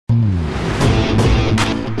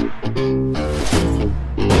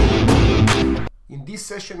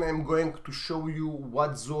session I'm going to show you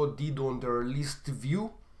what Zoho did on their list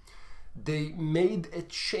view. They made a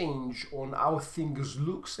change on how things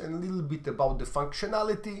looks and a little bit about the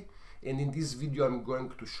functionality, and in this video I'm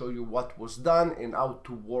going to show you what was done and how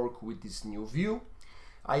to work with this new view.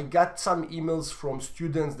 I got some emails from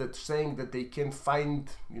students that saying that they can find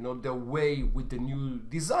their way with the new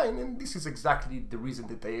design, and this is exactly the reason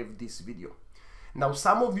that I have this video. Now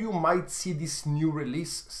some of you might see this new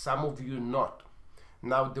release, some of you not.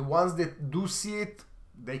 Now the ones that do see it,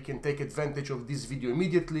 they can take advantage of this video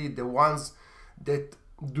immediately. The ones that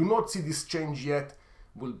do not see this change yet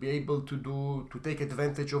will be able to take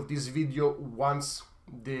advantage of this video once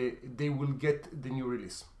they will get the new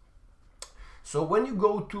release. So when you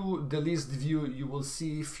go to the list view, you will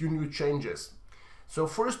see a few new changes. So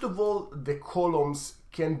first of all, the columns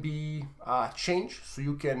can be changed, so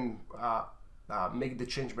you can make the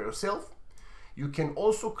change by yourself. You can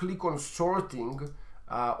also click on sorting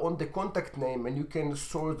on the contact name, and you can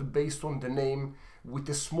sort based on the name with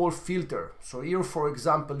a small filter. So here, for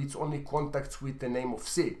example, it's only contacts with the name of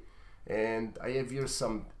C, and I have here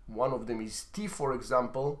one of them is T, for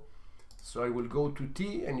example. So I will go to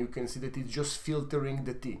T, and you can see that it's just filtering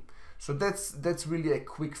the T. So that's really a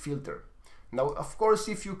quick filter. Now, of course,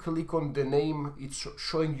 if you click on the name, it's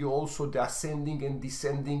showing you also the ascending and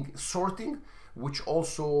descending sorting, which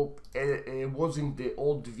also was in the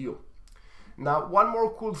old view. Now, one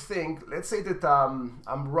more cool thing, let's say that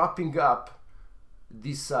I'm wrapping up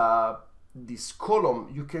this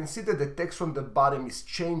column. You can see that the text on the bottom is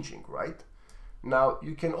changing, right? Now,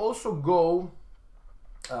 you can also go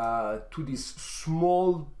to this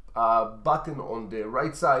small button on the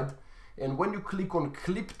right side, and when you click on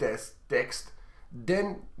clip text,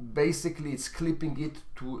 then basically it's clipping it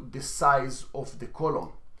to the size of the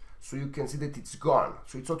column. So you can see that it's gone,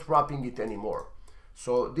 so it's not wrapping it anymore.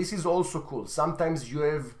 So this is also cool. Sometimes you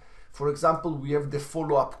have, for example, we have the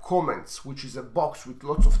follow-up comments, which is a box with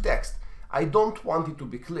lots of text. I don't want it to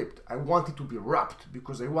be clipped, I want it to be wrapped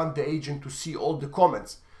because I want the agent to see all the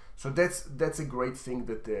comments. So that's a great thing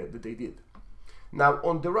that they did. Now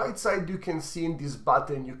on the right side, you can see in this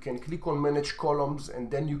button, you can click on manage columns,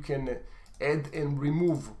 and then you can add and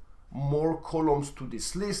remove more columns to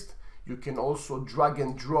this list. You can also drag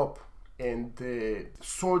and drop and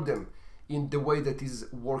sort them in the way that is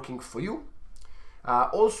working for you.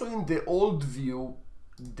 Also in the old view,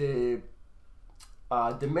 the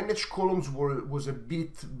manage columns was a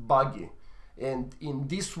bit buggy, and in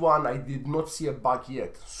this one I did not see a bug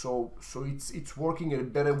yet. So it's working in a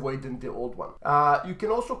better way than the old one. You can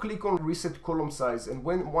also click on reset column size, and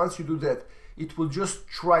once you do that, it will just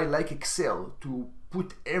try like Excel to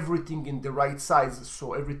put everything in the right size,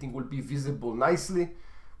 so everything will be visible nicely,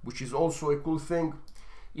 which is also a cool thing.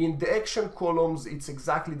 In the action columns, it's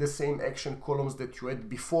exactly the same action columns that you had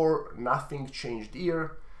before, nothing changed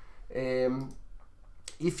here.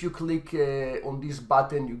 If you click on this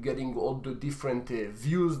button, you're getting all the different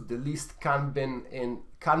views, the list, Kanban, and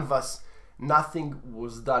Canvas. Nothing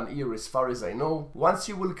was done here as far as I know. Once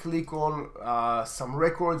you will click on some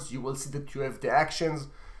records, you will see that you have the actions.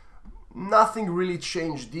 Nothing really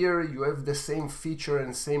changed here. You have the same feature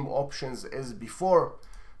and same options as before.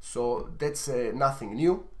 So that's nothing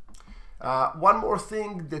new. One more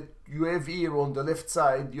thing that you have here on the left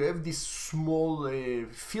side, you have this small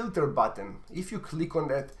filter button. If you click on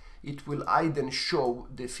that, it will hide and show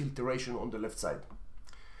the filtration on the left side.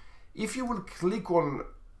 If you will click on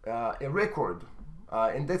a record,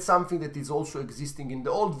 and that's something that is also existing in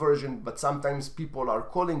the old version, but sometimes people are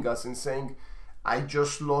calling us and saying, I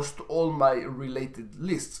just lost all my related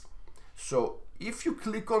lists. So if you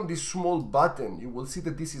click on this small button, you will see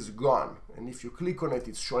that this is gone, and if you click on it,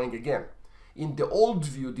 it's showing again. In the old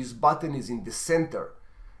view, this button is in the center,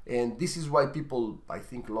 and this is why people, I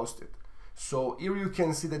think, lost it. So here you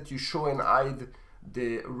can see that you show and hide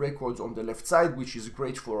the records on the left side, which is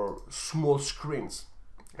great for small screens,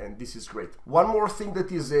 and this is great. One more thing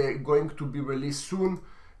that is going to be released soon,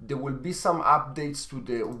 there will be some updates to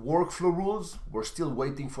the workflow rules. We're still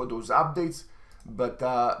waiting for those updates, but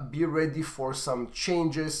be ready for some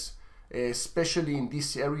changes, especially in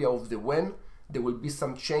this area of the when. There will be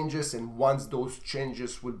some changes, and once those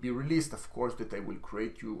changes will be released, of course, that I will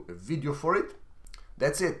create you a video for it.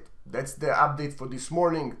 That's it. That's the update for this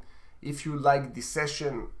morning. If you like this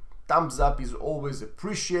session, thumbs up is always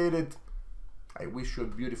appreciated. I wish you a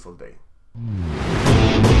beautiful day.